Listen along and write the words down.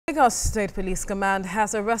Lagos State Police Command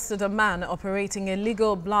has arrested a man operating a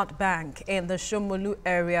legal blood bank in the Shomolu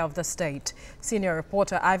area of the state. Senior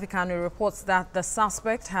reporter Ivy Kanu reports that the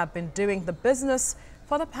suspect had been doing the business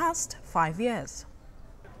for the past 5 years.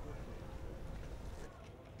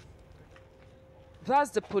 That's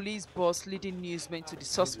the police boss leading newsmen to the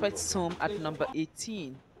suspect's home at number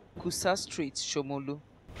 18, Kusa Street, Shomolu.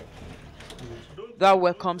 That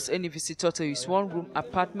welcomes any visitor to his one-room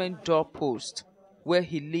apartment doorpost, where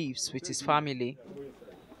he lives with his family.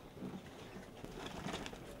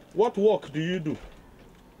 What work do you do?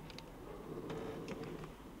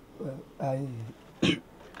 Well,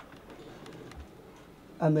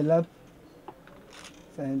 I'm a lab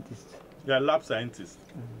scientist. You're a lab scientist.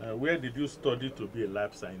 Where did you study to be a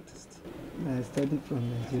lab scientist? I studied from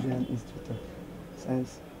Nigerian Institute of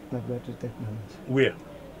Science Laboratory Technology. Where?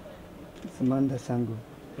 Samanda Sango,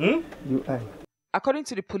 UI. According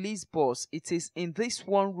to the police boss, it is in this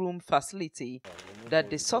one-room facility that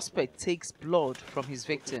the suspect takes blood from his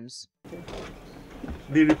victims.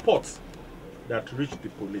 The report that reached the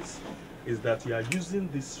police is that you are using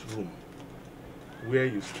this room where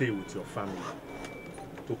you stay with your family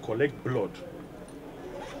to collect blood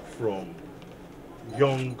from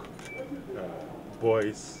young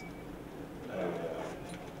boys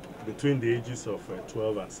between the ages of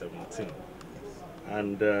 12 and 17.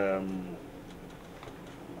 And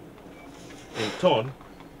in turn,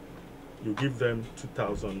 you give them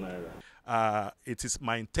 2,000 naira. It is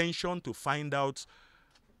my intention to find out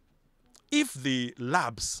if the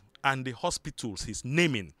labs and the hospitals he's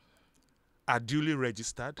naming are duly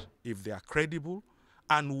registered, if they are credible,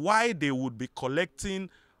 and why they would be collecting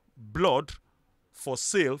blood for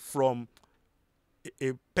sale from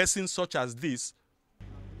a person such as this.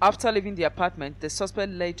 After leaving the apartment, the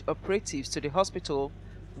suspect led operatives to the hospital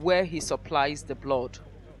where he supplies the blood.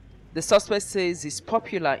 The suspect says he's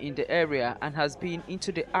popular in the area and has been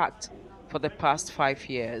into the act for the past 5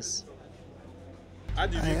 years. I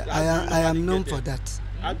am known for that.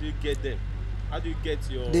 How do you get them? How do you get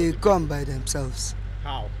your... They come by themselves.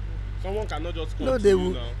 How? Someone cannot just come No, to they you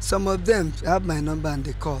will. now. Some of them have my number and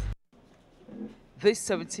they call. This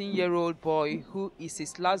 17-year-old boy, who is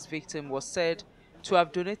his last victim, was said to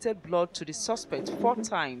have donated blood to the suspect 4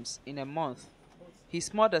 times in a month.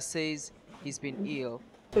 His mother says he's been ill.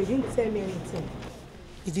 So he didn't tell me anything.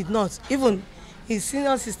 He did not. Even his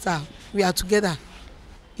senior sister, we are together.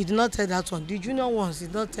 He did not tell that one. The junior ones, he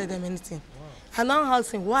did not tell them anything. Wow. I now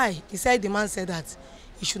asked him why. He said the man said that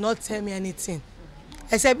he should not tell me anything.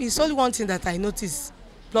 Except it's only one thing that I noticed,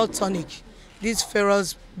 blood tonic. This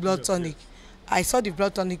ferrous blood tonic. I saw the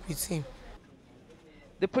blood tonic with him.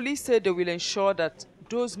 The police said they will ensure that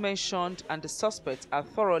those mentioned and the suspects are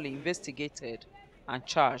thoroughly investigated and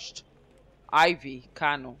charged. Ivy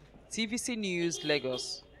Kanu, TVC News,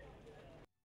 Lagos.